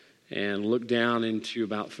and look down into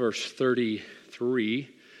about verse 33,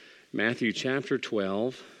 Matthew chapter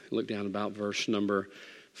 12. Look down about verse number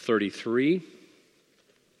 33.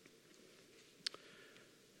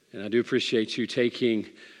 And I do appreciate you taking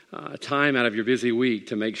time out of your busy week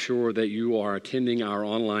to make sure that you are attending our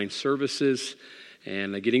online services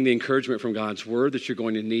and getting the encouragement from God's Word that you're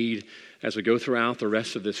going to need as we go throughout the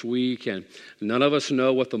rest of this week. And none of us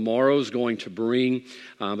know what tomorrow is going to bring,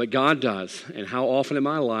 but God does. And how often in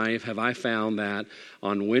my life have I found that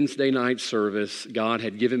on Wednesday night service, God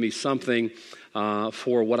had given me something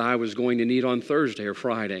for what I was going to need on Thursday or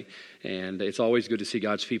Friday. And it's always good to see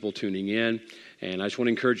God's people tuning in. And I just want to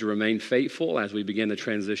encourage you to remain faithful as we begin the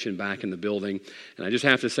transition back in the building. And I just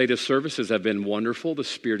have to say the services have been wonderful. The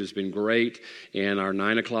Spirit has been great in our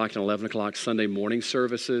 9 o'clock and 11 o'clock Sunday morning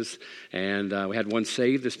services. And we had one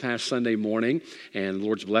saved this past Sunday morning. And the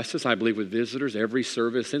Lord's blessed us, I believe, with visitors every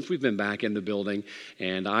service since we've been back in the building.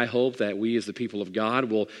 And I hope that we as the people of God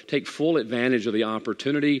will take full advantage of the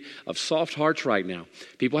opportunity of soft hearts right now.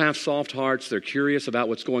 People have soft hearts. They're curious about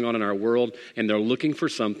what's going on in our world. And they're looking for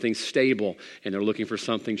something stable. And they're looking for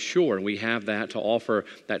something sure, and we have that to offer,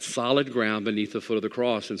 that solid ground beneath the foot of the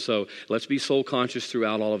cross. And so let's be soul conscious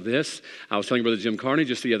throughout all of this. I was telling Brother Jim Carney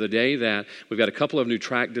just the other day that we've got a couple of new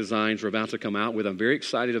track designs we're about to come out with. I'm very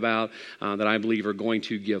excited about that I believe are going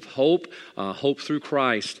to give hope through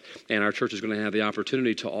Christ, and our church is going to have the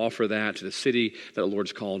opportunity to offer that to the city that the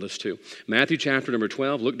Lord's called us to. Matthew chapter number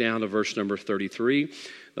 12, look down to verse number 33.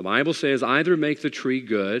 The Bible says, either make the tree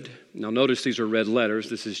good. Now notice these are red letters.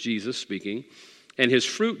 This is Jesus speaking. And his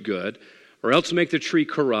fruit good, or else make the tree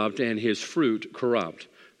corrupt and his fruit corrupt.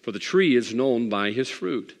 For the tree is known by his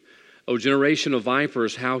fruit. O generation of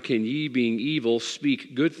vipers, how can ye, being evil,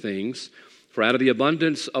 speak good things? For out of the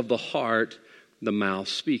abundance of the heart the mouth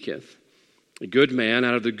speaketh. A good man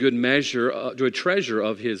out of the good measure, to a treasure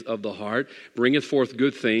of the heart, bringeth forth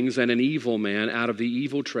good things, and an evil man out of the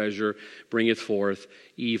evil treasure bringeth forth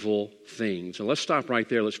evil things. And let's stop right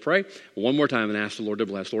there. Let's pray one more time and ask the Lord to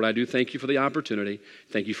bless. Lord, I do thank you for the opportunity.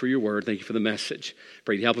 Thank you for your word. Thank you for the message.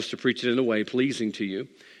 Pray you help us to preach it in a way pleasing to you.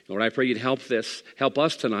 Lord, I pray you'd help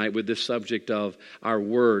us tonight with this subject of our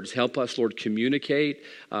words. Help us, Lord, communicate,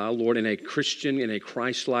 Lord, in a Christian, in a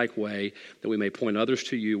Christ-like way, that we may point others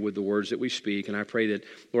to you with the words that we speak. And I pray that,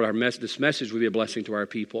 Lord, this message will be a blessing to our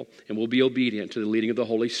people, and we'll be obedient to the leading of the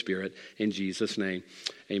Holy Spirit. In Jesus' name,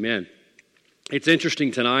 amen. It's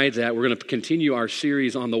interesting tonight that we're going to continue our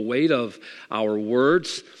series on the weight of our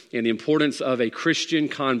words and the importance of a Christian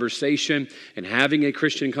conversation and having a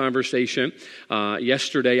Christian conversation.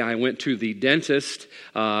 Yesterday, I went to the dentist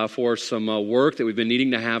for some work that we've been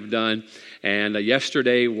needing to have done. And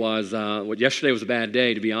yesterday was a bad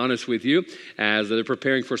day, to be honest with you, as they're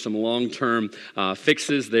preparing for some long-term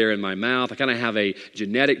fixes there in my mouth. I kind of have a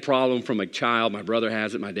genetic problem from a child. My brother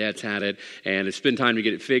has it, my dad's had it, and it's been time to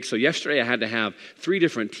get it fixed. So yesterday I had to have 3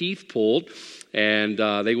 different teeth pulled. And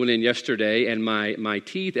they went in yesterday, and my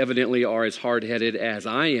teeth evidently are as hard-headed as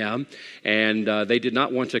I am, and they did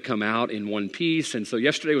not want to come out in one piece. And so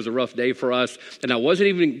yesterday was a rough day for us, and I wasn't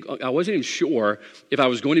even sure if I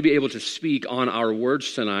was going to be able to speak on our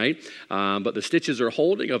words tonight. But the stitches are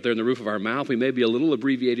holding up there in the roof of our mouth. We may be a little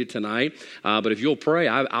abbreviated tonight, but if you'll pray,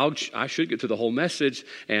 I should get through the whole message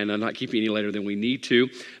and not keep you any later than we need to.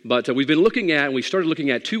 But we've been looking at, and we started looking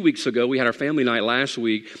at 2 weeks ago. We had our family night last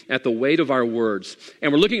week at the weight of our words.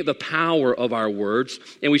 And we're looking at the power of our words.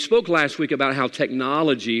 And we spoke last week about how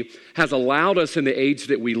technology has allowed us in the age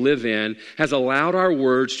that we live in, has allowed our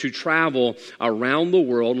words to travel around the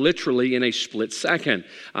world literally in a split second.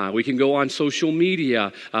 We can go on social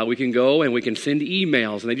media. We can go and we can send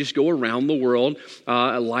emails, and they just go around the world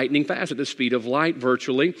lightning fast at the speed of light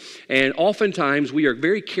virtually. And oftentimes we are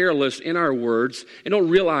very careless in our words and don't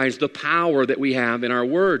realize the power that we have in our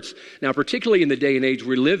words. Now, particularly in the day and age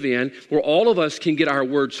we live in, where all of us can get our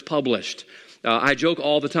words published. I joke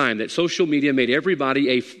all the time that social media made everybody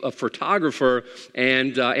a photographer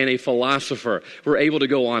and a philosopher. We're able to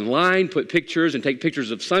go online, put pictures, and take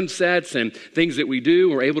pictures of sunsets and things that we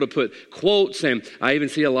do. We're able to put quotes, and I even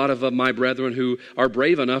see a lot of my brethren who are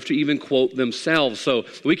brave enough to even quote themselves. So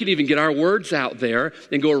we can even get our words out there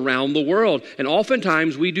and go around the world. And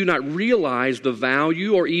oftentimes we do not realize the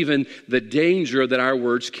value or even the danger that our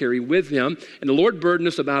words carry with them. And the Lord burdened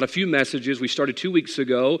us about a few messages. We started 2 weeks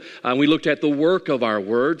ago, and we looked at the work of our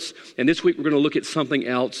words. And this week we're going to look at something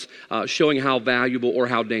else showing how valuable or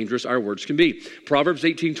how dangerous our words can be. Proverbs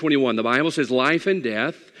 18:21, the Bible says, life and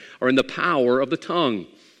death are in the power of the tongue.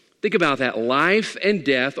 Think about that. Life and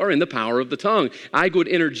death are in the power of the tongue. I would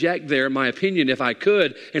interject there my opinion if I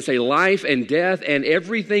could and say life and death and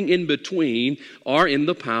everything in between are in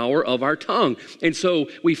the power of our tongue. And so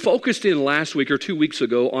we focused in last week or 2 weeks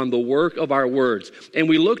ago on the work of our words. And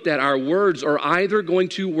we looked at our words are either going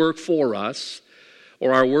to work for us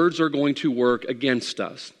or our words are going to work against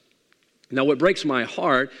us. Now, what breaks my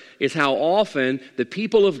heart is how often the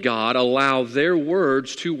people of God allow their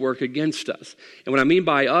words to work against us. And what I mean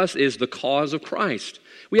by us is the cause of Christ.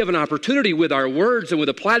 We have an opportunity with our words and with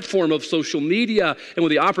a platform of social media and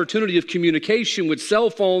with the opportunity of communication with cell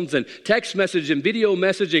phones and text message and video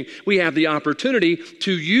messaging. We have the opportunity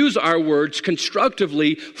to use our words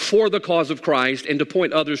constructively for the cause of Christ and to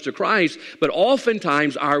point others to Christ. But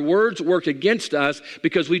oftentimes our words work against us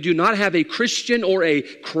because we do not have a Christian or a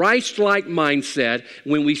Christ-like mindset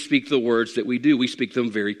when we speak the words that we do. We speak them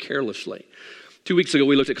very carelessly. 2 weeks ago,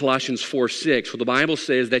 we looked at Colossians 4:6, where the Bible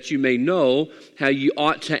says that you may know how you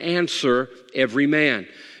ought to answer every man.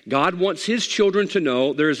 God wants his children to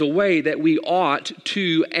know there is a way that we ought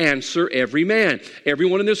to answer every man.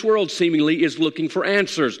 Everyone in this world seemingly is looking for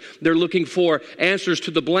answers. They're looking for answers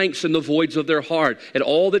to the blanks and the voids of their heart and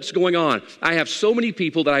all that's going on. I have so many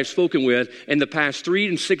people that I've spoken with in the past 3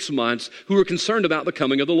 and 6 months who are concerned about the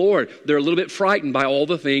coming of the Lord. They're a little bit frightened by all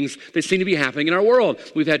the things that seem to be happening in our world.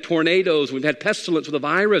 We've had tornadoes, we've had pestilence with a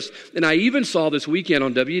virus, and I even saw this weekend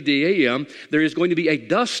on WDAM, there is going to be a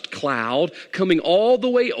dust cloud coming all the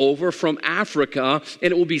way over from Africa,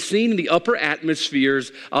 and it will be seen in the upper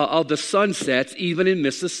atmospheres of the sunsets, even in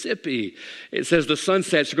Mississippi. It says the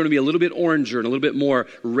sunsets are going to be a little bit oranger and a little bit more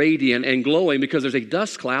radiant and glowing because there's a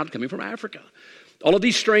dust cloud coming from Africa. All of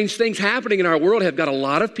these strange things happening in our world have got a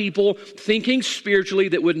lot of people thinking spiritually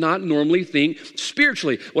that would not normally think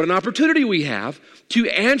spiritually. What an opportunity we have to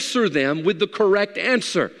answer them with the correct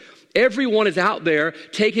answer. Everyone is out there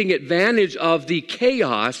taking advantage of the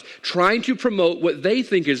chaos, trying to promote what they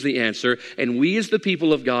think is the answer, and we as the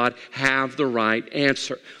people of God have the right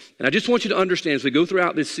answer. And I just want you to understand, as we go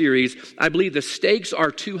throughout this series, I believe the stakes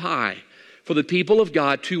are too high for the people of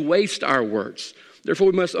God to waste our words. Therefore,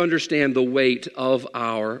 we must understand the weight of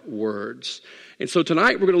our words. And so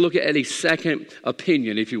tonight we're going to look at a second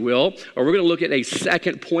opinion, if you will, or we're going to look at a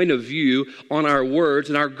second point of view on our words.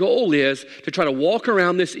 And our goal is to try to walk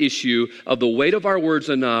around this issue of the weight of our words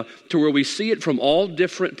enough to where we see it from all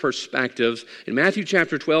different perspectives. In Matthew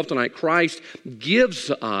chapter 12 tonight, Christ gives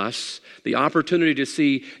us the opportunity to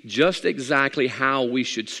see just exactly how we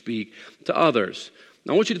should speak to others.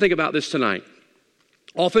 Now, I want you to think about this tonight.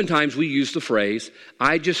 Oftentimes we use the phrase,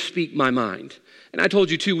 I just speak my mind. And I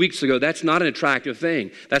told you 2 weeks ago, that's not an attractive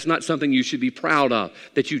thing. That's not something you should be proud of,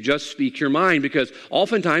 that you just speak your mind, because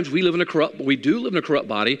oftentimes we do live in a corrupt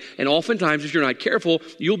body, and oftentimes if you're not careful,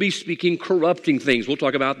 you'll be speaking corrupting things. We'll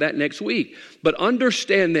talk about that next week. But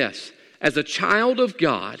understand this, as a child of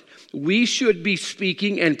God, we should be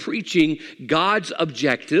speaking and preaching God's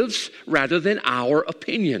objectives rather than our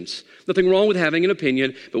opinions. Nothing wrong with having an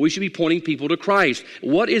opinion, but we should be pointing people to Christ.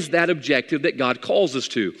 What is that objective that God calls us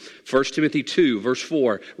to? 1 Timothy 2, verse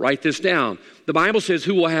 4. Write this down. The Bible says,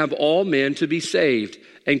 who will have all men to be saved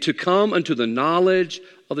and to come unto the knowledge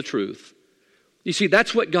of the truth. You see,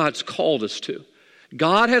 that's what God's called us to.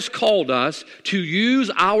 God has called us to use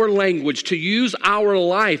our language, to use our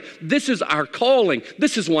life. This is our calling.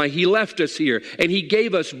 This is why He left us here, and He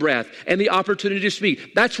gave us breath and the opportunity to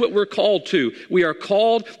speak. That's what we're called to. We are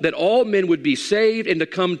called that all men would be saved and to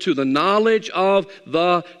come to the knowledge of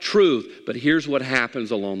the truth. But here's what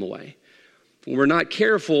happens along the way. When we're not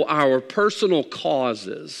careful, our personal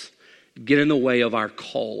causes get in the way of our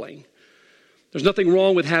calling. There's nothing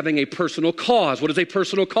wrong with having a personal cause. What is a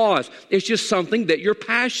personal cause? It's just something that you're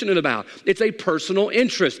passionate about. It's a personal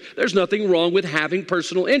interest. There's nothing wrong with having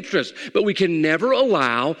personal interest. But we can never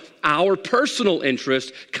allow our personal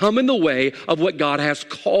interest come in the way of what God has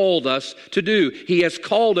called us to do. He has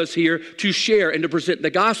called us here to share and to present the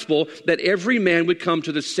gospel that every man would come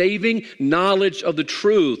to the saving knowledge of the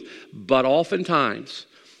truth. But oftentimes,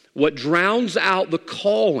 what drowns out the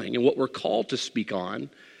calling and what we're called to speak on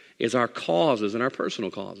is our causes and our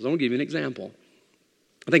personal causes. I'm going to give you an example.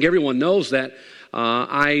 I think everyone knows that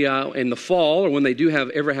in the fall, or when they do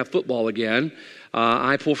ever have football again,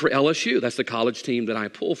 I pull for LSU. That's the college team that I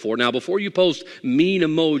pull for. Now, before you post mean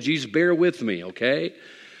emojis, bear with me, okay?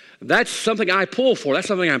 That's something I pull for. That's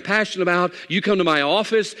something I'm passionate about. You come to my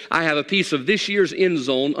office, I have a piece of this year's end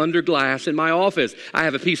zone under glass in my office. I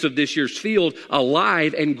have a piece of this year's field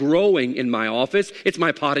alive and growing in my office. It's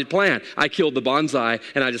my potted plant. I killed the bonsai,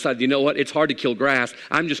 and I decided, you know what? It's hard to kill grass.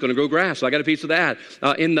 I'm just going to grow grass. So I got a piece of that.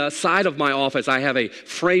 In the side of my office, I have a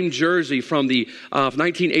framed jersey from the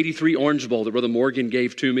 1983 Orange Bowl that Brother Morgan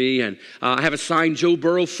gave to me, and I have a signed Joe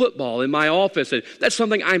Burrow football in my office, and that's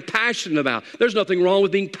something I'm passionate about. There's nothing wrong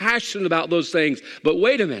with being passionate about those things. But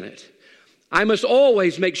wait a minute. I must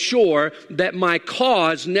always make sure that my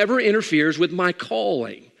cause never interferes with my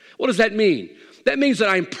calling. What does that mean? That means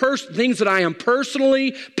that things that I am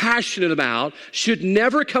personally passionate about should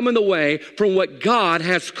never come in the way from what God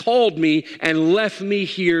has called me and left me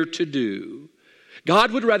here to do.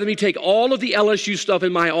 God would rather me take all of the LSU stuff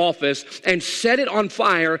in my office and set it on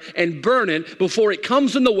fire and burn it before it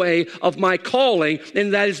comes in the way of my calling,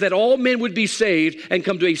 and that is that all men would be saved and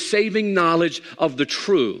come to a saving knowledge of the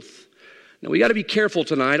truth. Now, we got to be careful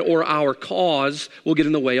tonight, or our cause will get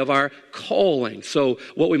in the way of our calling. So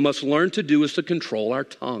what we must learn to do is to control our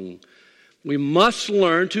tongue. We must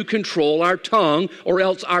learn to control our tongue, or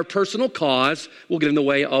else our personal cause will get in the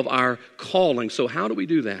way of our calling. So how do we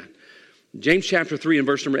do that? James chapter 3 and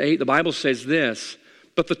verse number 8, the Bible says this,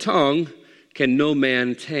 but the tongue can no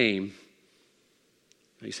man tame.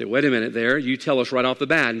 Now you say, wait a minute there. You tell us right off the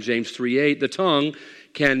bat in James 3:8, the tongue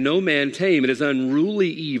can no man tame. It is unruly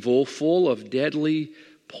evil, full of deadly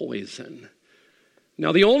poison.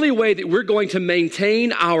 Now, the only way that we're going to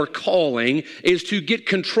maintain our calling is to get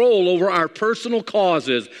control over our personal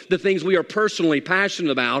causes, the things we are personally passionate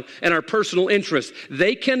about, and our personal interests.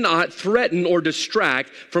 They cannot threaten or distract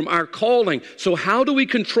from our calling. So how do we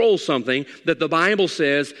control something that the Bible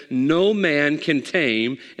says no man can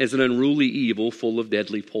tame as an unruly evil full of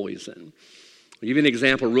deadly poison? I'll give you an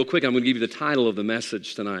example real quick. I'm going to give you the title of the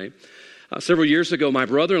message tonight. Several years ago, my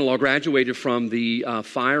brother-in-law graduated from the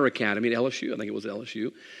fire academy at LSU. I think it was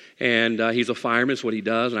LSU. And he's a fireman, is what he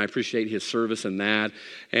does, and I appreciate his service in that.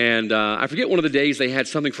 And I forget one of the days they had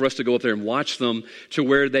something for us to go up there and watch them, to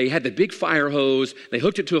where they had the big fire hose, they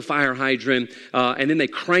hooked it to a fire hydrant, and then they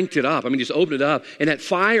cranked it up. I mean, just opened it up, and that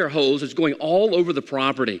fire hose is going all over the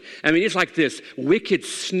property. I mean, it's like this wicked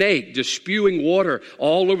snake just spewing water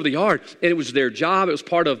all over the yard. And it was their job, it was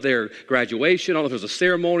part of their graduation, I don't know if it was a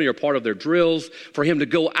ceremony or part of their drills, for him to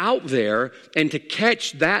go out there and to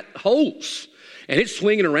catch that hose. And it's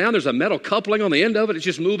swinging around. There's a metal coupling on the end of it. It's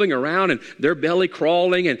just moving around, and they're belly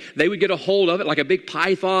crawling, and they would get a hold of it like a big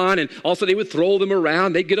python, and also they would throw them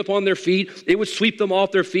around. They'd get up on their feet. It would sweep them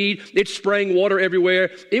off their feet. It's spraying water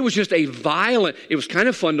everywhere. It was just it was kind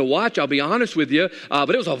of fun to watch, I'll be honest with you, but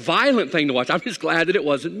it was a violent thing to watch. I'm just glad that it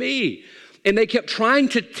wasn't me. And they kept trying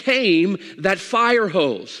to tame that fire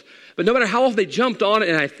hose. But no matter how often they jumped on it,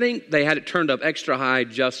 and I think they had it turned up extra high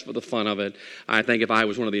just for the fun of it. I think if I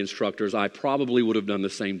was one of the instructors, I probably would have done the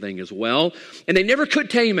same thing as well. And they never could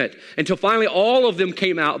tame it until finally all of them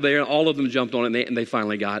came out there, and all of them jumped on it, and they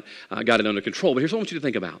finally got it under control. But here's what I want you to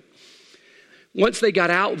think about. Once they got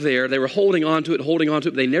out there, they were holding on to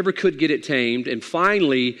it. They never could get it tamed. And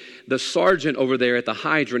finally, the sergeant over there at the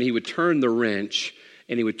hydrant, he would turn the wrench,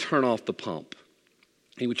 and he would turn off the pump.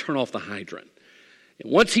 He would turn off the hydrant.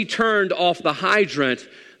 Once he turned off the hydrant,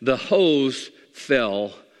 the hose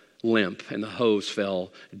fell limp, and the hose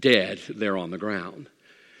fell dead there on the ground.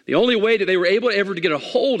 The only way that they were able ever to get a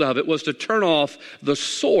hold of it was to turn off the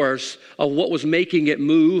source of what was making it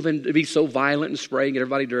move and to be so violent and spraying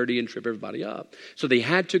everybody dirty and trip everybody up. So they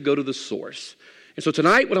had to go to the source. And so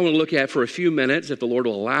tonight, what I want to look at for a few minutes, if the Lord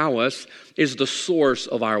will allow us, is the source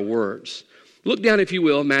of our words. Look down, if you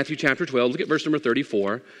will, in Matthew chapter 12. Look at verse number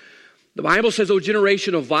 34. The Bible says, O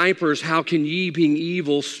generation of vipers, how can ye, being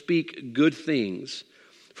evil, speak good things?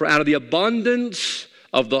 For out of the abundance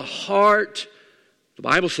of the heart, the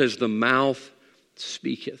Bible says, the mouth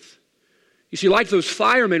speaketh. You see, like those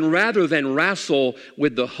firemen, rather than wrestle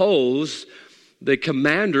with the hose, the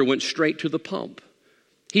commander went straight to the pump.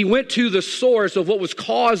 He went to the source of what was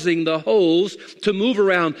causing the hose to move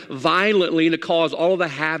around violently and to cause all of the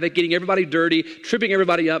havoc, getting everybody dirty, tripping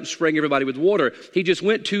everybody up, spraying everybody with water. He just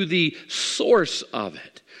went to the source of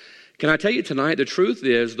it. Can I tell you tonight, the truth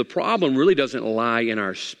is, the problem really doesn't lie in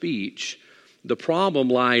our speech. The problem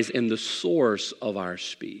lies in the source of our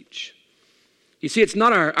speech. You see, it's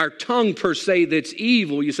not our tongue per se that's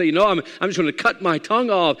evil. You say, I'm just going to cut my tongue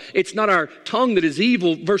off. It's not our tongue that is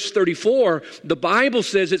evil. Verse 34, the Bible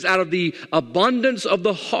says it's out of the abundance of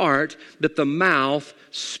the heart that the mouth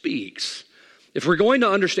speaks. If we're going to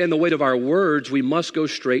understand the weight of our words, we must go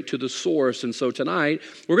straight to the source. And so tonight,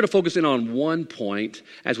 we're going to focus in on one point,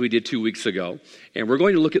 as we did 2 weeks ago. And we're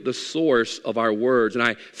going to look at the source of our words. And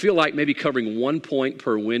I feel like maybe covering 1 point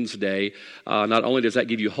per Wednesday, not only does that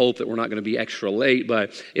give you hope that we're not going to be extra late,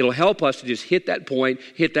 but it'll help us to just hit that point,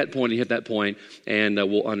 and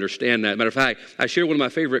we'll understand that. Matter of fact, I shared one of my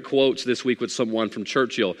favorite quotes this week with someone from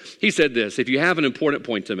Churchill. He said this: if you have an important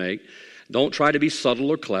point to make, don't try to be subtle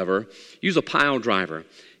or clever. Use a pile driver.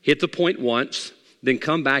 Hit the point once, then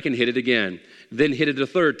come back and hit it again. Then hit it a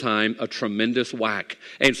third time, a tremendous whack.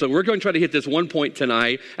 And so we're going to try to hit this 1 point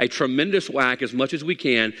tonight, a tremendous whack as much as we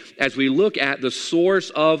can, as we look at the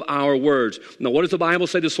source of our words. Now, what does the Bible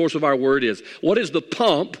say the source of our word is? What is the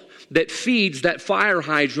pump that feeds that fire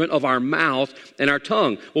hydrant of our mouth and our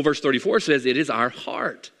tongue? Well, verse 34 says it is our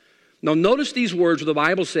heart. Now, notice these words where the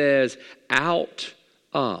Bible says, out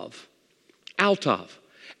of. Out of.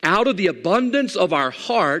 Out of the abundance of our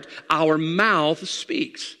heart, our mouth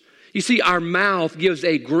speaks. You see, our mouth gives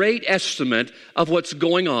a great estimate of what's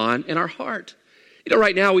going on in our heart. You know,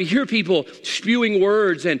 right now we hear people spewing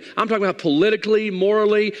words, and I'm talking about politically,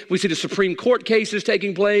 morally. We see the Supreme Court cases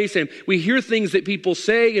taking place, and we hear things that people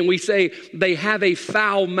say, and we say they have a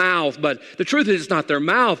foul mouth. But the truth is, it's not their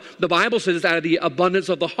mouth. The Bible says it's out of the abundance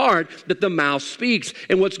of the heart that the mouth speaks.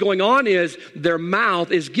 And what's going on is their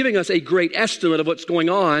mouth is giving us a great estimate of what's going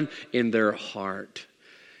on in their heart.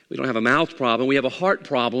 We don't have a mouth problem. We have a heart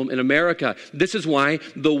problem in America. This is why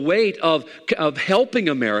the weight of helping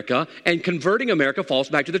America and converting America falls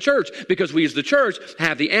back to the church, because we as the church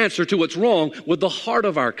have the answer to what's wrong with the heart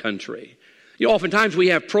of our country. You know, oftentimes we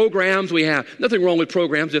have programs. We have nothing wrong with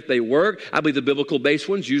programs if they work. I believe the biblical-based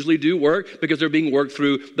ones usually do work because they're being worked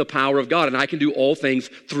through the power of God. And I can do all things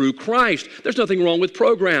through Christ. There's nothing wrong with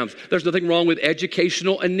programs. There's nothing wrong with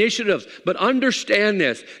educational initiatives. But understand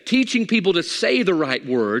this: teaching people to say the right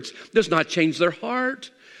words does not change their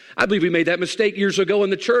heart. I believe we made that mistake years ago in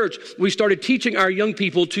the church. We started teaching our young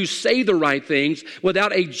people to say the right things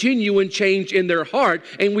without a genuine change in their heart,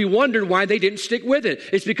 and we wondered why they didn't stick with it.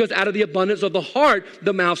 It's because out of the abundance of the heart,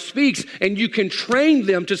 the mouth speaks, and you can train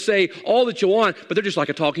them to say all that you want, but they're just like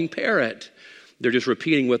a talking parrot. They're just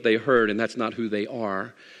repeating what they heard, and that's not who they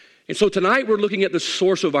are. And so tonight we're looking at the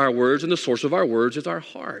source of our words, and the source of our words is our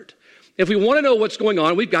heart. If we want to know what's going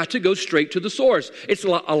on, we've got to go straight to the source. It's a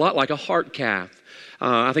lot like a heart cath.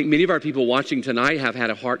 I think many of our people watching tonight have had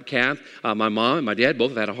a heart cath. My mom and my dad both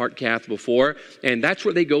have had a heart cath before. And that's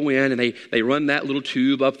where they go in and they run that little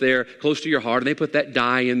tube up there close to your heart, and they put that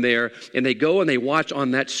dye in there. And they go and they watch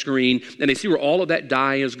on that screen, and they see where all of that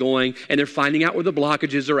dye is going. And they're finding out where the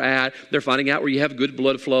blockages are at. They're finding out where you have good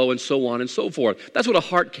blood flow, and so on and so forth. That's what a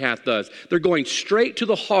heart cath does. They're going straight to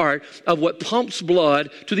the heart of what pumps blood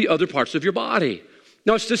to the other parts of your body.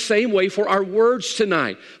 Now, it's the same way for our words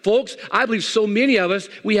tonight. Folks, I believe so many of us,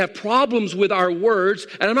 we have problems with our words.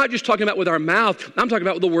 And I'm not just talking about with our mouth. I'm talking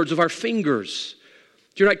about with the words of our fingers.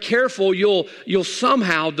 If you're not careful, you'll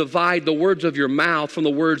somehow divide the words of your mouth from the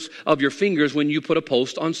words of your fingers when you put a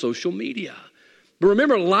post on social media. But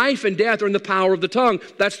remember, life and death are in the power of the tongue.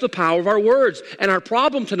 That's the power of our words. And our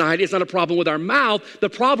problem tonight is not a problem with our mouth. The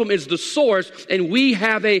problem is the source, and we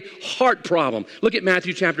have a heart problem. Look at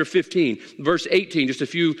Matthew chapter 15, verse 18, just a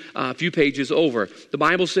few pages over. The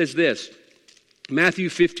Bible says this, Matthew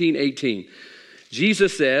 15, 18.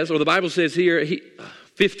 Jesus says, or the Bible says here,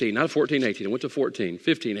 15, not 14, 18. I went to 14,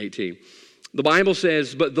 15, 18. The Bible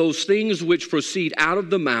says, but those things which proceed out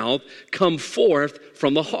of the mouth come forth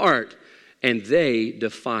from the heart, and they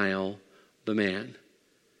defile the man.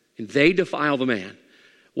 And they defile the man.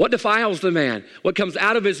 What defiles the man? What comes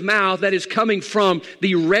out of his mouth that is coming from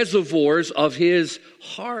the reservoirs of his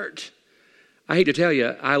heart. I hate to tell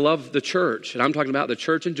you, I love the church, and I'm talking about the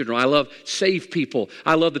church in general. I love saved people.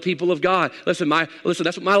 I love the people of God. Listen,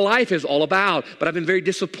 that's what my life is all about. But I've been very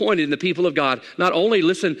disappointed in the people of God. Not only,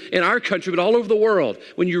 in our country, but all over the world.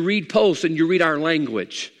 When you read posts and you read our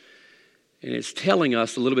language, and it's telling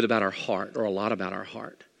us a little bit about our heart, or a lot about our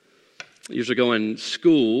heart. Years ago in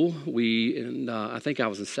school, I think I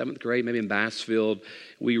was in 7th grade, maybe in Bassfield,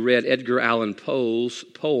 we read Edgar Allan Poe's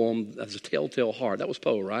poem, The Telltale Heart. That was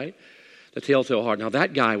Poe, right? The Telltale Heart. Now,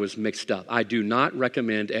 that guy was mixed up. I do not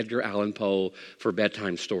recommend Edgar Allan Poe for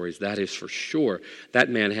bedtime stories. That is for sure. That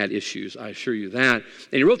man had issues, I assure you that. And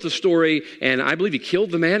he wrote the story, and I believe he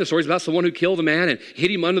killed the man. The story's about someone who killed the man and hit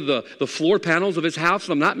him under the floor panels of his house, if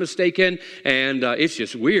I'm not mistaken. And it's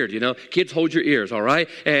just weird, you know. Kids, hold your ears, all right?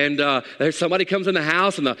 And somebody comes in the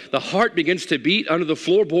house, and the heart begins to beat under the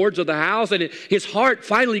floorboards of the house, and his heart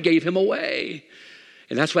finally gave him away.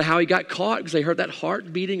 And that's how he got caught, because they heard that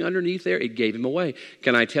heart beating underneath there. It gave him away.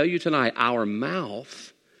 Can I tell you tonight, our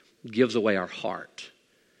mouth gives away our heart.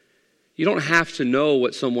 You don't have to know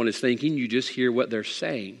what someone is thinking. You just hear what they're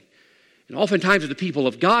saying. And oftentimes, as the people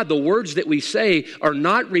of God, the words that we say are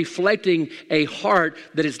not reflecting a heart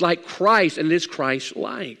that is like Christ and is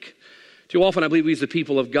Christ-like. Too often, I believe we as the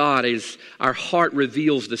people of God, is our heart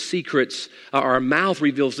reveals the secrets, our mouth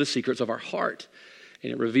reveals the secrets of our heart.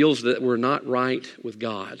 And it reveals that we're not right with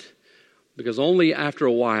God. Because only after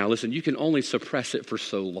a while, listen, you can only suppress it for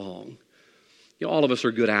so long. You know, all of us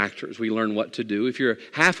are good actors. We learn what to do. If you're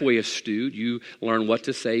halfway astute, you learn what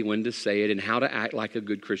to say, when to say it, and how to act like a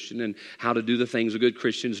good Christian, and how to do the things that good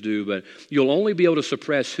Christians do. But you'll only be able to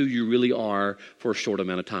suppress who you really are for a short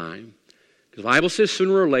amount of time. Because the Bible says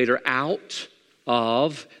sooner or later, out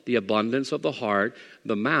of the abundance of the heart,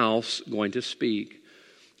 the mouth's going to speak.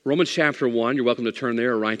 Romans chapter 1, you're welcome to turn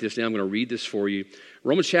there or write this down. I'm going to read this for you.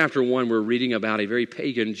 Romans chapter 1, we're reading about a very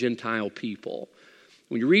pagan Gentile people.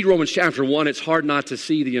 When you read Romans chapter 1, it's hard not to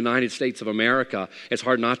see the United States of America. It's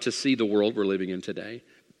hard not to see the world we're living in today.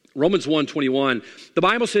 Romans 1:21, the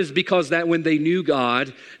Bible says, because that when they knew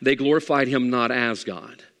God, they glorified him not as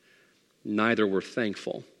God, neither were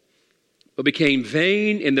thankful, but became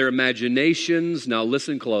vain in their imaginations. Now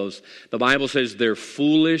listen close. The Bible says their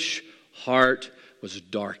foolish heart was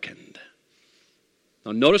darkened.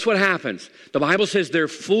 Now notice what happens. The Bible says their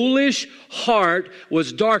foolish heart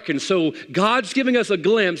was darkened. So God's giving us a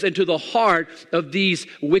glimpse into the heart of these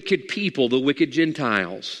wicked people, the wicked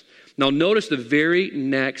Gentiles. Now notice the very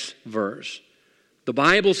next verse. The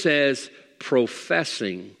Bible says,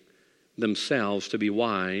 professing themselves to be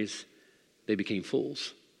wise, they became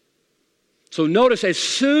fools. So notice, as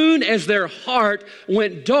soon as their heart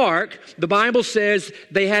went dark, the Bible says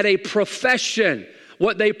they had a profession.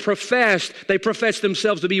 What they professed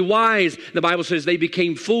themselves to be wise. The Bible says they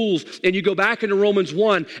became fools. And you go back into Romans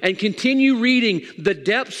 1 and continue reading the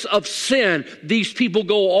depths of sin these people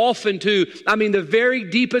go off into. I mean, the very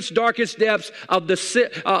deepest, darkest depths of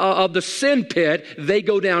the sin pit they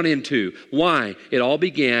go down into. Why? It all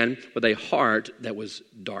began with a heart that was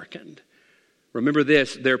darkened. Remember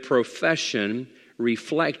this, their profession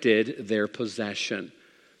reflected their possession.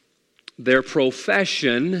 Their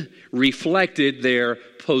profession reflected their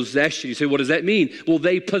possession. You say, what does that mean? Well,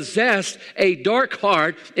 they possessed a dark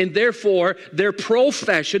heart, and therefore their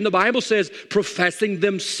profession, the Bible says, professing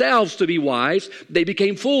themselves to be wise, they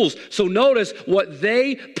became fools. So notice, what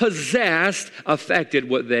they possessed affected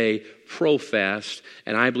what they professed,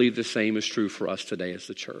 and I believe the same is true for us today as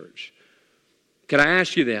the church. Can I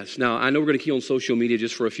ask you this? Now, I know we're going to key on social media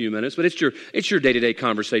just for a few minutes, but it's your day-to-day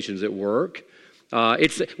conversations at work.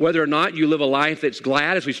 It's whether or not you live a life that's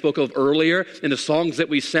glad, as we spoke of earlier in the songs that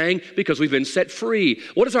we sang, because we've been set free.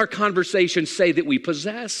 What does our conversation say that we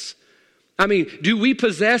possess? I mean, do we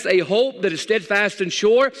possess a hope that is steadfast and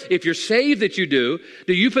sure? If you're saved, that you do.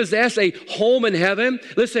 Do you possess a home in heaven?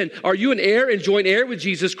 Listen, are you an heir and joint heir with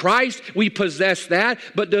Jesus Christ? We possess that.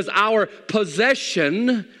 But does our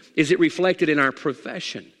possession, is it reflected in our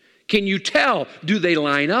profession? Can you tell? Do they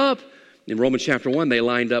line up? In Romans chapter 1, they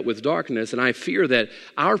lined up with darkness, and I fear that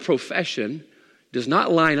our profession does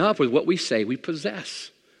not line up with what we say we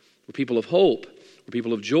possess. We're people of hope. We're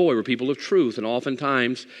people of joy. We're people of truth, and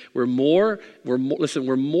oftentimes we're more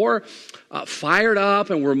fired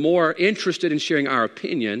up, and we're more interested in sharing our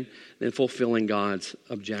opinion than fulfilling God's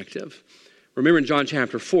objective. Remember in John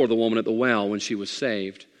chapter 4, the woman at the well, when she was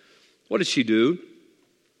saved, what did she do?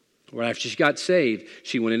 Right after she got saved,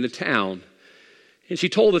 she went into town. And she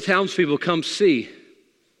told the townspeople, come see.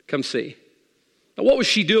 Now, what was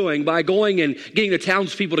she doing by going and getting the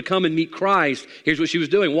townspeople to come and meet Christ? Here's what she was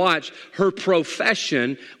doing. Watch. Her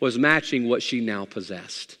profession was matching what she now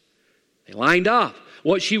possessed. They lined up.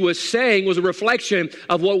 What she was saying was a reflection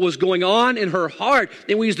of what was going on in her heart.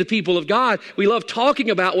 And we as the people of God, we love talking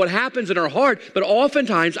about what happens in our heart, but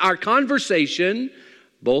oftentimes our conversation,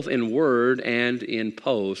 both in word and in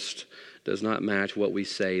post, does not match what we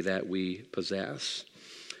say that we possess.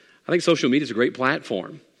 I think social media is a great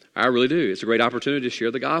platform. I really do. It's a great opportunity to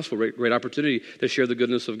share the gospel, great opportunity to share the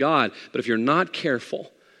goodness of God. But if you're not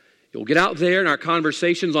careful, you'll get out there in our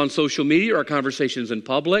conversations on social media or our conversations in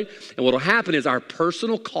public, and what will happen is our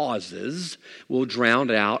personal causes will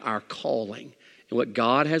drown out our calling and what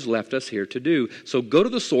God has left us here to do. So go to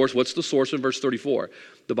the source. What's the source in verse 34?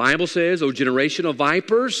 The Bible says, O generation of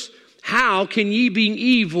vipers, how can ye being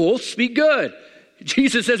evil speak good?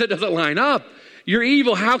 Jesus says it doesn't line up. You're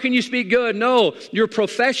evil. How can you speak good? No, your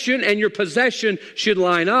profession and your possession should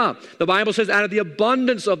line up. The Bible says, out of the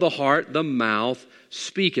abundance of the heart, the mouth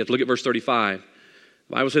speaketh. Look at verse 35.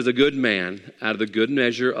 The Bible says a good man out of the good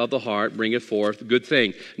measure of the heart bringeth forth good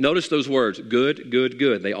thing. Notice those words, good, good,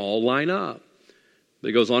 good. They all line up. But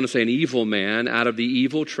it goes on to say an evil man out of the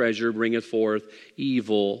evil treasure bringeth forth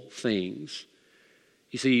evil things.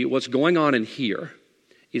 You see, what's going on in here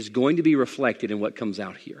is going to be reflected in what comes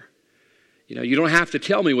out here. You know, you don't have to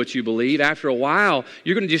tell me what you believe. After a while,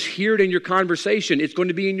 you're going to just hear it in your conversation. It's going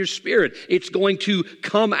to be in your spirit. It's going to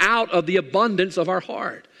come out of the abundance of our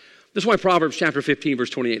heart. This is why Proverbs chapter 15, verse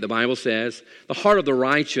 28, the Bible says, the heart of the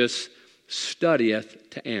righteous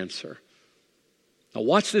studieth to answer. Now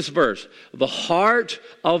watch this verse. The heart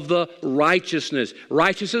of the righteousness.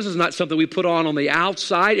 Righteousness is not something we put on the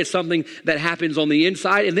outside. It's something that happens on the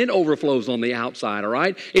inside and then overflows on the outside, all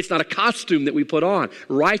right? It's not a costume that we put on.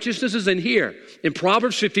 Righteousness is in here. In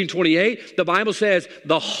Proverbs 15:28, the Bible says,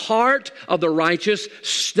 the heart of the righteous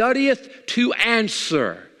studieth to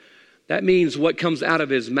answer. That means what comes out of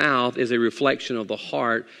his mouth is a reflection of the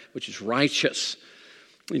heart, which is righteous.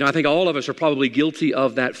 You know, I think all of us are probably guilty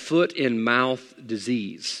of that foot and mouth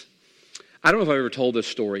disease. I don't know if I've ever told this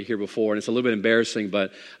story here before, and it's a little bit embarrassing,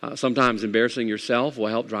 but sometimes embarrassing yourself will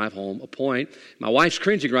help drive home a point. My wife's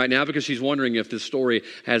cringing right now because she's wondering if this story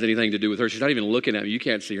has anything to do with her. She's not even looking at me. You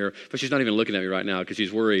can't see her, but she's not even looking at me right now because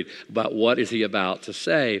she's worried about what is he about to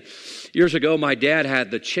say. Years ago, my dad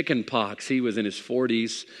had the chicken pox. He was in his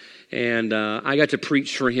 40s. And I got to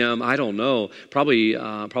preach for him, I don't know, probably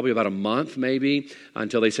about a month maybe,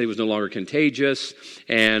 until they said he was no longer contagious.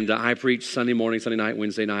 And I preached Sunday morning, Sunday night,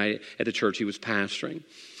 Wednesday night at the church he was pastoring.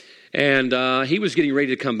 And he was getting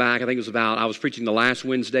ready to come back. I think it was I was preaching the last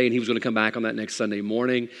Wednesday, and he was going to come back on that next Sunday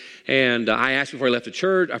morning. And I asked before I left the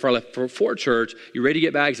church, before I left for church, you ready to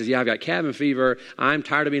get back? He says, yeah, I've got cabin fever. I'm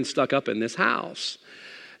tired of being stuck up in this house.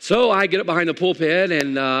 So I get up behind the pulpit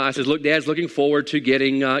and I said, look, Dad's looking forward to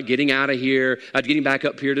getting out of here, getting back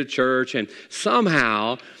up here to church. And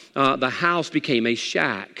somehow the house became a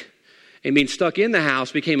shack. And being stuck in the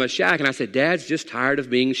house became a shack. And I said, Dad's just tired of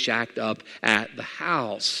being shacked up at the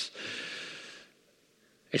house.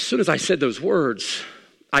 As soon as I said those words,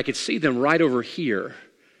 I could see them right over here.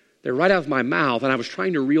 They're right out of my mouth, and I was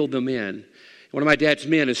trying to reel them in. One of my dad's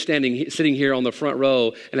men is sitting here on the front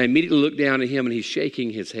row, and I immediately look down at him, and he's shaking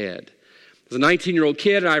his head. As a 19-year-old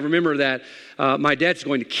kid, I remember that my dad's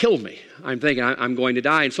going to kill me. I'm thinking I'm going to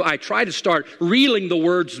die. And so I try to start reeling the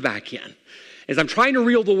words back in. As I'm trying to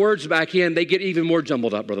reel the words back in, they get even more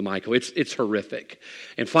jumbled up, Brother Michael. It's horrific.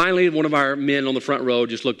 And finally, one of our men on the front row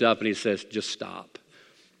just looked up, and he says, just stop.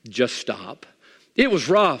 Just stop. It was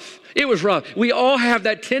rough. It was rough. We all have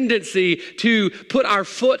that tendency to put our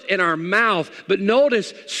foot in our mouth. But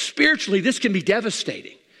notice, spiritually, this can be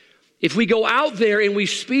devastating. If we go out there and we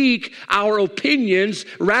speak our opinions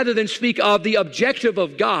rather than speak of the objective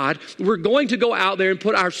of God, we're going to go out there and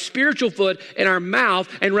put our spiritual foot in our mouth.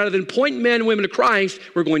 And rather than point men and women to Christ,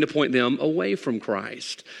 we're going to point them away from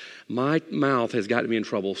Christ. My mouth has gotten me in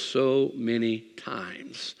trouble so many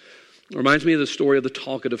times. It reminds me of the story of the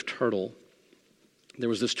talkative turtle. There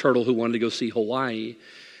was this turtle who wanted to go see Hawaii.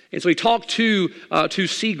 And so he talked to two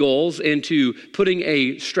seagulls into putting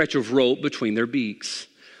a stretch of rope between their beaks.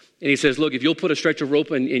 And he says, look, if you'll put a stretch of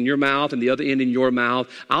rope in your mouth and the other end in your mouth,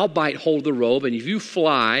 I'll bite hold of the rope. And if you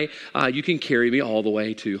fly, you can carry me all the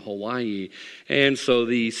way to Hawaii. And so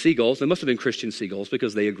the seagulls, they must have been Christian seagulls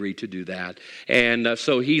because they agreed to do that. And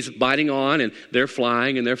so he's biting on and they're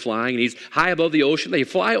flying. And he's high above the ocean. They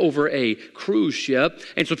fly over a cruise ship.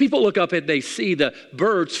 And so people look up and they see the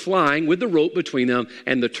birds flying with the rope between them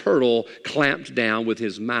and the turtle clamped down with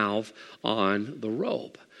his mouth on the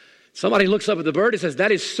rope. Somebody looks up at the bird and says,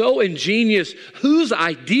 that is so ingenious. Whose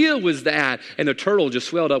idea was that? And the turtle just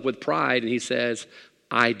swelled up with pride and he says,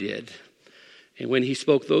 I did. And when he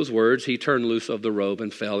spoke those words, he turned loose of the rope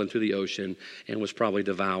and fell into the ocean and was probably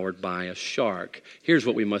devoured by a shark. Here's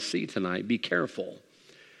what we must see tonight. Be careful.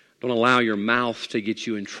 Don't allow your mouth to get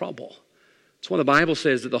you in trouble. It's why the Bible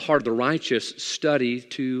says that the heart of the righteous study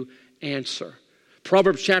to answer.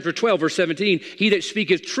 Proverbs chapter 12, verse 17, he that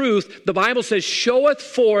speaketh truth, the Bible says, showeth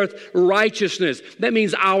forth righteousness. That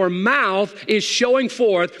means our mouth is showing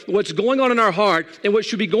forth what's going on in our heart, and what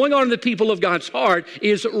should be going on in the people of God's heart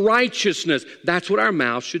is righteousness. That's what our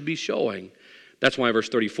mouth should be showing. That's why verse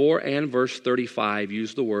 34 and verse 35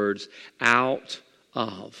 use the words out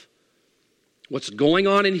of. What's going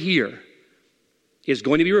on in here is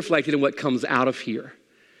going to be reflected in what comes out of here.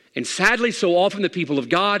 And sadly, so often the people of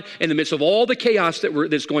God, in the midst of all the chaos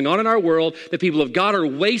that's going on in our world, the people of God are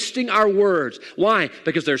wasting our words. Why?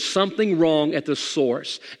 Because there's something wrong at the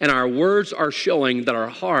source. And our words are showing that our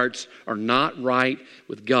hearts are not right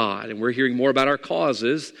with God. And we're hearing more about our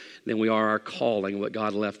causes than we are our calling, what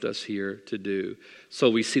God left us here to do. So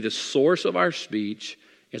we see the source of our speech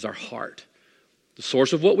is our heart. The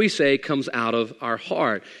source of what we say comes out of our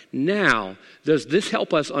heart. Now, does this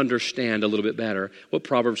help us understand a little bit better what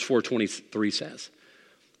Proverbs 4:23 says?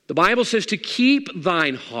 The Bible says to keep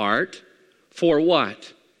thine heart for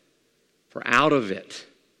what? For out of it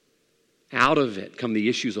come the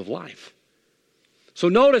issues of life. So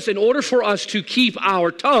notice, in order for us to keep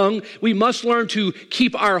our tongue, we must learn to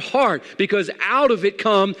keep our heart, because out of it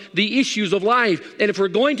come the issues of life. And if we're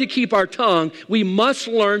going to keep our tongue, we must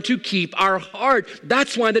learn to keep our heart.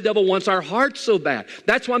 That's why the devil wants our heart so bad.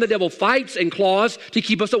 That's why the devil fights and claws to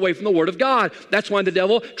keep us away from the Word of God. That's why the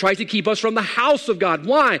devil tries to keep us from the house of God.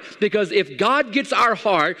 Why? Because if God gets our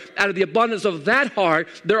heart, out of the abundance of that heart,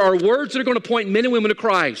 there are words that are going to point men and women to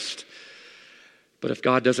Christ. But if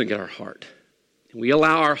God doesn't get our heart, we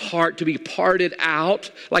allow our heart to be parted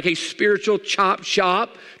out like a spiritual chop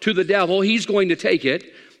shop to the devil, he's going to take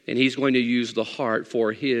it and he's going to use the heart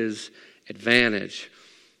for his advantage.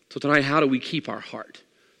 So tonight, how do we keep our heart?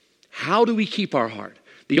 How do we keep our heart?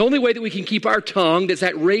 The only way that we can keep our tongue, that's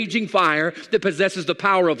that raging fire that possesses the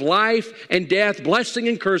power of life and death, blessing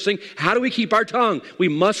and cursing. How do we keep our tongue? We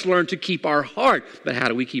must learn to keep our heart. But how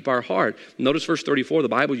do we keep our heart? Notice verse 34, the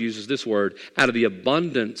Bible uses this word, out of the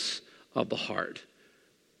abundance of the heart.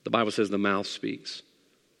 The Bible says the mouth speaks.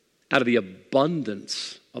 Out of the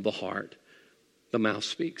abundance of the heart, the mouth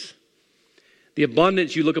speaks. The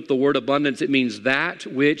abundance, you look up the word abundance, it means that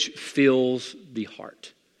which fills the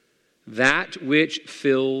heart. That which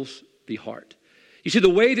fills the heart. You see, the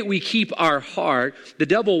way that we keep our heart, the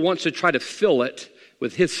devil wants to try to fill it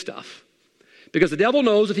with his stuff. Because the devil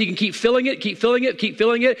knows if he can keep filling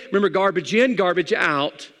it, remember, garbage in, garbage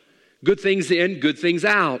out. Good things in, good things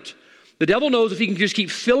out. The devil knows if he can just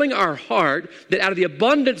keep filling our heart, that out of the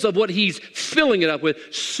abundance of what he's filling it up with,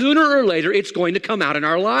 sooner or later it's going to come out in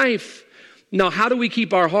our life. Now, how do we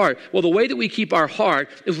keep our heart? Well, the way that we keep our heart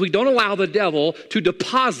is we don't allow the devil to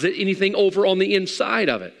deposit anything over on the inside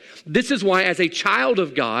of it. This is why, as a child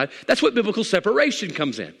of God, that's what biblical separation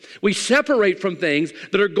comes in. We separate from things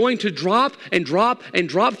that are going to drop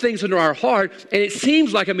things into our heart, and it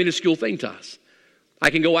seems like a minuscule thing to us. I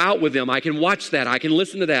can go out with them. I can watch that. I can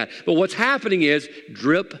listen to that. But what's happening is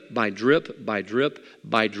drip by drip by drip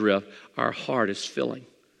by drip, our heart is filling.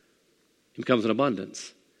 It becomes an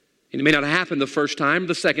abundance. And it may not happen the first time,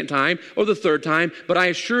 the second time, or the third time, but I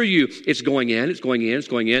assure you it's going in, it's going in, it's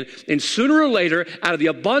going in. And sooner or later, out of the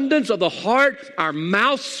abundance of the heart, our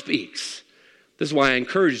mouth speaks. This is why I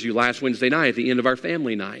encouraged you last Wednesday night at the end of our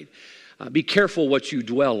family night. Be careful what you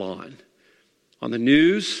dwell on. On the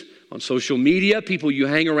news, on social media, people you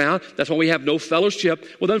hang around. That's why we have no fellowship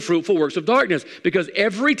with unfruitful works of darkness. Because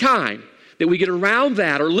every time that we get around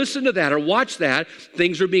that or listen to that or watch that,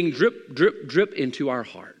 things are being drip into our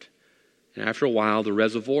heart. And after a while, the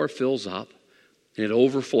reservoir fills up and it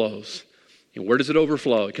overflows. And where does it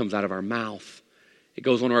overflow? It comes out of our mouth. It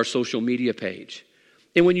goes on our social media page.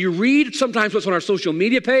 And when you read sometimes what's on our social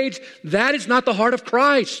media page, that is not the heart of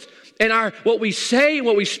Christ. And what we say and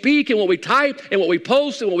what we speak and what we type and what we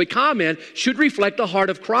post and what we comment should reflect the heart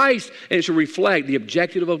of Christ. And it should reflect the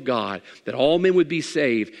objective of God, that all men would be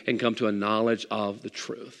saved and come to a knowledge of the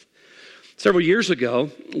truth. Several years ago,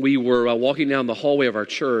 we were walking down the hallway of our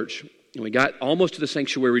church, and we got almost to the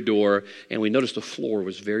sanctuary door, and we noticed the floor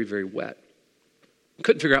was very, very wet.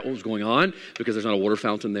 Couldn't figure out what was going on because there's not a water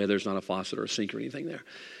fountain there. There's not a faucet or a sink or anything there.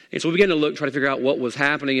 And so we began to look, try to figure out what was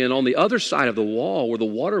happening. And on the other side of the wall where the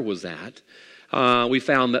water was at, we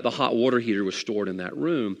found that the hot water heater was stored in that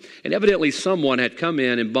room. And evidently someone had come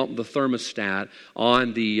in and bumped the thermostat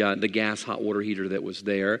on the gas hot water heater that was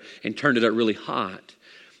there and turned it up really hot.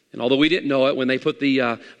 And although we didn't know it, when they put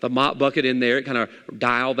the mop bucket in there, it kind of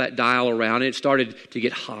dialed that dial around and it started to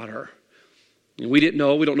get hotter. And we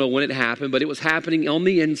don't know when it happened, but it was happening on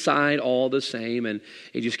the inside all the same, and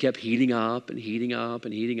it just kept heating up and heating up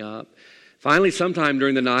and heating up. Finally, sometime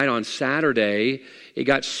during the night on Saturday, it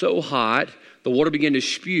got so hot, the water began to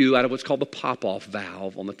spew out of what's called the pop-off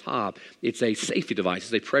valve on the top. It's a safety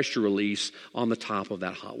device. It's a pressure release on the top of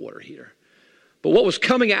that hot water heater. But what was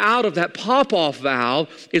coming out of that pop-off valve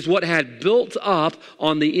is what had built up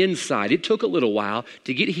on the inside. It took a little while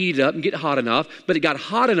to get heated up and get hot enough, but it got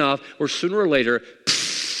hot enough where sooner or later,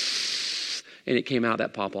 and it came out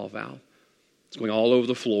that pop-off valve. It's going all over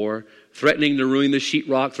the floor, threatening to ruin the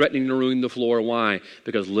sheetrock, threatening to ruin the floor. Why?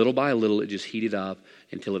 Because little by little, it just heated up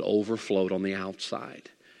until it overflowed on the outside.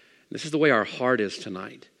 This is the way our heart is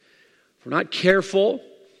tonight. If we're not careful,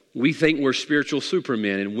 we think we're spiritual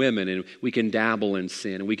supermen and women, and we can dabble in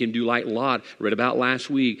sin, and we can do like Lot read about last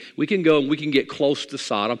week. We can go and we can get close to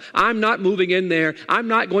Sodom. I'm not moving in there. I'm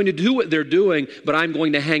not going to do what they're doing, but I'm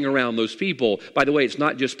going to hang around those people. By the way, it's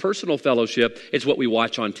not just personal fellowship. It's what we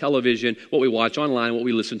watch on television, what we watch online, what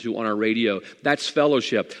we listen to on our radio. That's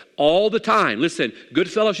fellowship all the time. Listen,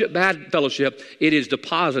 good fellowship, bad fellowship, it is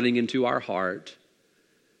depositing into our heart.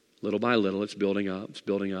 Little by little, it's building up. It's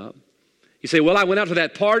building up. You say, well, I went out to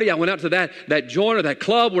that party, I went out to that joint or that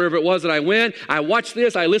club, wherever it was that I went. I watched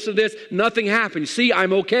this, I listened to this, nothing happened. See,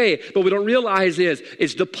 I'm okay. But what we don't realize is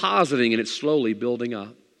it's depositing and it's slowly building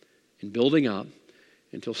up and building up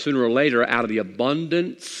until sooner or later, out of the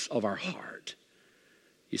abundance of our heart.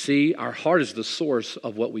 You see, our heart is the source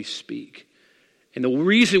of what we speak. And the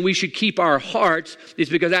reason we should keep our hearts is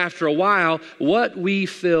because after a while, what we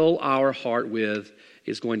fill our heart with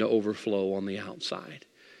is going to overflow on the outside.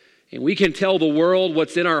 And we can tell the world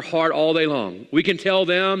what's in our heart all day long. We can tell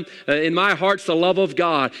them, in my heart's the love of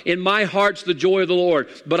God. In my heart's the joy of the Lord.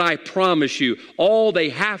 But I promise you, all they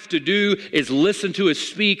have to do is listen to us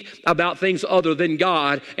speak about things other than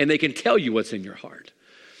God, and they can tell you what's in your heart.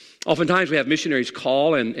 Oftentimes we have missionaries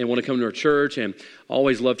call and want to come to our church, and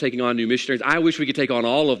always love taking on new missionaries. I wish we could take on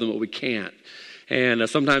all of them, but we can't. And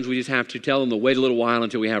sometimes we just have to tell them to wait a little while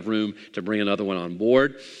until we have room to bring another one on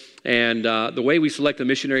board. And the way we select the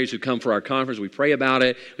missionaries who come for our conference, we pray about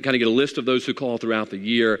it. We kind of get a list of those who call throughout the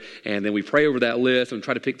year, and then we pray over that list and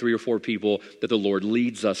try to pick 3 or 4 people that the Lord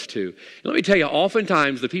leads us to. And let me tell you,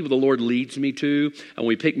 oftentimes the people the Lord leads me to, and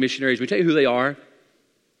we pick missionaries, we tell you who they are.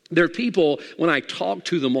 They're people, when I talk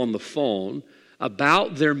to them on the phone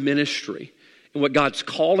about their ministry and what God's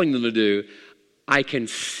calling them to do, I can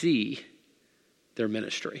see their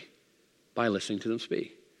ministry by listening to them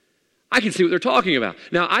speak. I can see what they're talking about.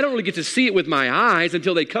 Now, I don't really get to see it with my eyes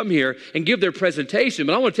until they come here and give their presentation,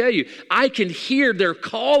 but I want to tell you, I can hear their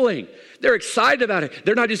calling. They're excited about it.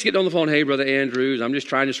 They're not just getting on the phone, hey, Brother Andrews, I'm just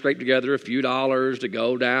trying to scrape together a few dollars to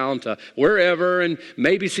go down to wherever and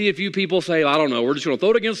maybe see a few people say, I don't know, we're just going to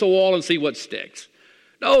throw it against the wall and see what sticks.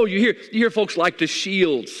 No, you hear folks like the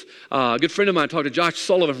Shields. A good friend of mine talked to Josh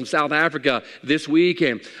Sullivan from South Africa this week,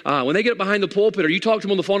 and when they get up behind the pulpit or you talk to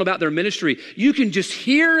them on the phone about their ministry, you can just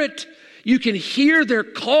hear it. You can hear their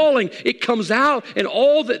calling. It comes out in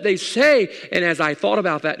all that they say. And as I thought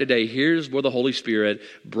about that today, here's where the Holy Spirit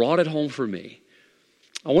brought it home for me.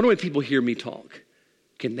 I wonder when people hear me talk,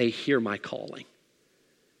 can they hear my calling?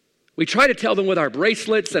 We try to tell them with our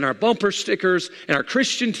bracelets and our bumper stickers and our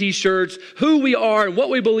Christian t-shirts who we are and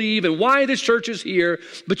what we believe and why this church is here.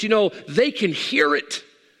 But you know, they can hear it.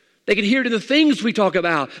 They can hear it in the things we talk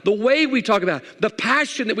about, the way we talk about, the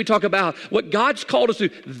passion that we talk about, what God's called us to.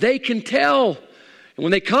 They can tell. And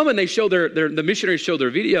when they come and they show the missionaries show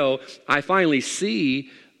their video, I finally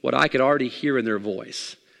see what I could already hear in their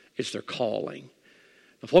voice. It's their calling.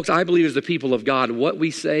 Now, folks, I believe as the people of God, what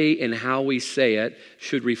we say and how we say it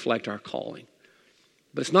should reflect our calling.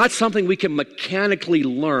 But it's not something we can mechanically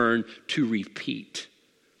learn to repeat.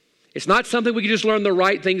 It's not something we can just learn the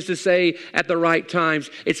right things to say at the right times.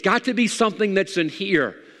 It's got to be something that's in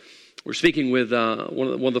here. We're speaking with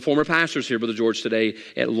one of the former pastors here, Brother George, today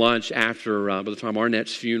at lunch after Brother Tom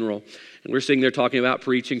Arnett's funeral. And we're sitting there talking about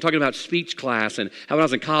preaching, talking about speech class. And how when I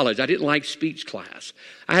was in college, I didn't like speech class.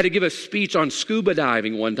 I had to give a speech on scuba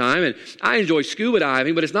diving one time. And I enjoy scuba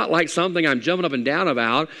diving, but it's not like something I'm jumping up and down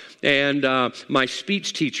about. And my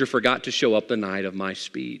speech teacher forgot to show up the night of my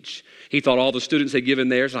speech. He thought all the students had given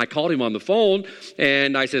theirs, and I called him on the phone,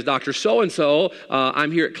 and I says, Dr. So-and-so,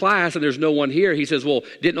 I'm here at class, and there's no one here. He says, well,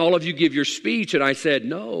 didn't all of you give your speech? And I said,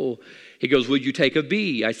 no. He goes, would you take a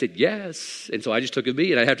B? I said, yes. And so I just took a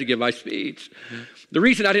B, and I have to give my speech. The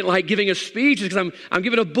reason I didn't like giving a speech is because I'm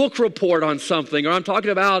giving a book report on something, or I'm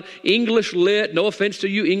talking about English lit. No offense to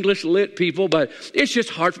you English lit people, but it's just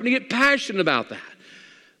hard for me to get passionate about that.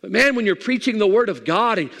 But man, when you're preaching the Word of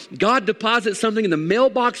God and God deposits something in the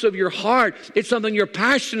mailbox of your heart, it's something you're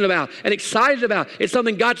passionate about and excited about. It's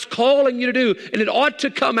something God's calling you to do, and it ought to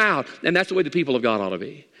come out. And that's the way the people of God ought to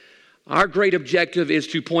be. Our great objective is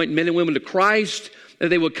to point men and women to Christ, that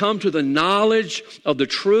they would come to the knowledge of the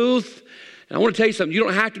truth. And I want to tell you something. You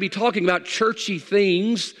don't have to be talking about churchy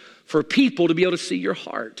things for people to be able to see your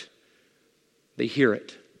heart. They hear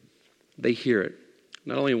it. They hear it.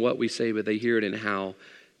 Not only in what we say, but they hear it in how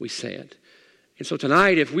we say it. And so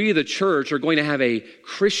tonight, if we, the church, are going to have a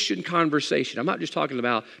Christian conversation, I'm not just talking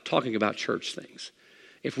about church things.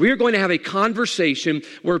 If we're going to have a conversation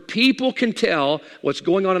where people can tell what's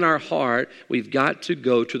going on in our heart, we've got to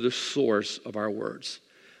go to the source of our words.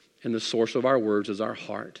 And the source of our words is our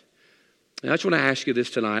heart. And I just want to ask you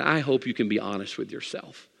this tonight. I hope you can be honest with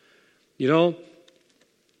yourself. You know,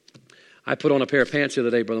 I put on a pair of pants the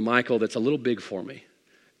other day, Brother Michael, that's a little big for me.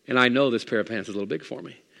 And I know this pair of pants is a little big for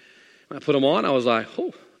me. When I put them on, I was like,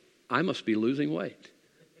 oh, I must be losing weight.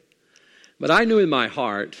 But I knew in my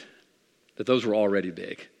heart that those were already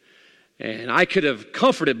big. And I could have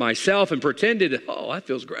comforted myself and pretended, oh, that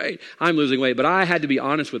feels great, I'm losing weight. But I had to be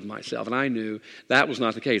honest with myself, and I knew that was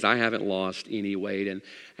not the case. I haven't lost any weight. And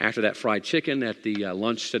after that fried chicken at the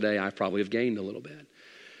lunch today, I probably have gained a little bit.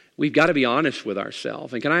 We've got to be honest with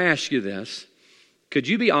ourselves. And can I ask you this? Could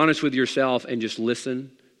you be honest with yourself and just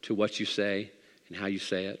listen to what you say and how you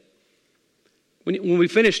say it? When we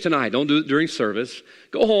finish tonight, don't do it during service.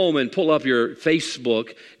 Go home and pull up your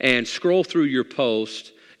Facebook and scroll through your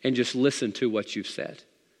post and just listen to what you've said.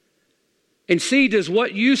 And see, does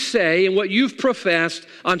what you say and what you've professed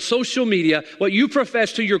on social media, what you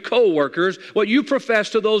profess to your coworkers, what you profess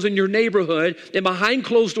to those in your neighborhood and behind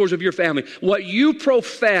closed doors of your family, what you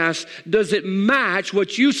profess, does it match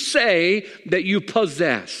what you say that you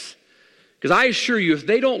possess? Because I assure you, if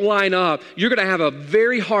they don't line up, you're going to have a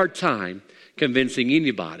very hard time convincing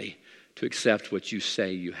anybody to accept what you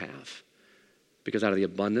say you have. Because out of the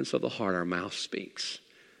abundance of the heart, our mouth speaks.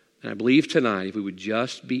 And I believe tonight, if we would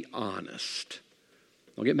just be honest,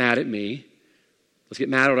 don't get mad at me, let's get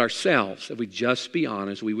mad at ourselves. If we just be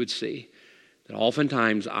honest, we would see that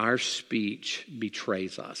oftentimes our speech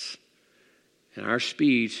betrays us. And our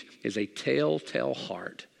speech is a telltale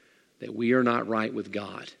heart that we are not right with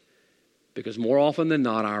God. Because more often than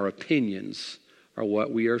not, our opinions are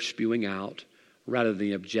what we are spewing out rather than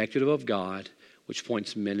the objective of God, which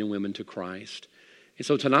points men and women to Christ. And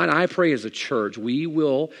so tonight I pray as a church, we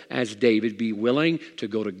will, as David, be willing to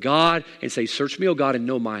go to God and say, search me, O God, and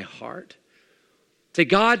know my heart. Say,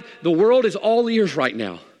 God, the world is all ears right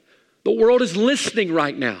now. The world is listening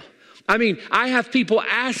right now. I mean, I have people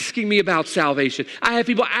asking me about salvation. I have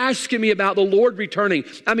people asking me about the Lord returning.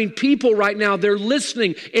 I mean, people right now, they're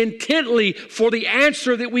listening intently for the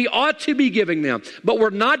answer that we ought to be giving them. But we're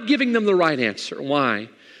not giving them the right answer. Why?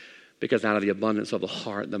 Because out of the abundance of the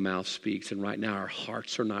heart, the mouth speaks. And right now, our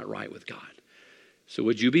hearts are not right with God. So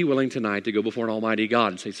would you be willing tonight to go before an almighty God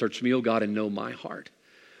and say, search me, O God, and know my heart.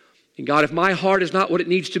 And God, if my heart is not what it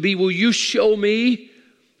needs to be, will you show me?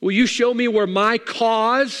 Will you show me where my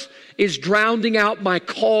cause is drowning out my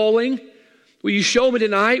calling? Will you show me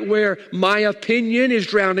tonight where my opinion is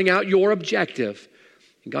drowning out your objective?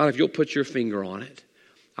 And God, if you'll put your finger on it,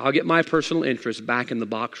 I'll get my personal interests back in the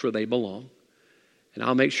box where they belong. And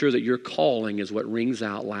I'll make sure that your calling is what rings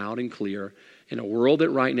out loud and clear in a world that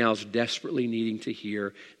right now is desperately needing to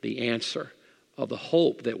hear the answer of the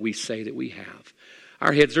hope that we say that we have.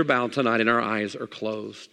 Our heads are bowed tonight and our eyes are closed.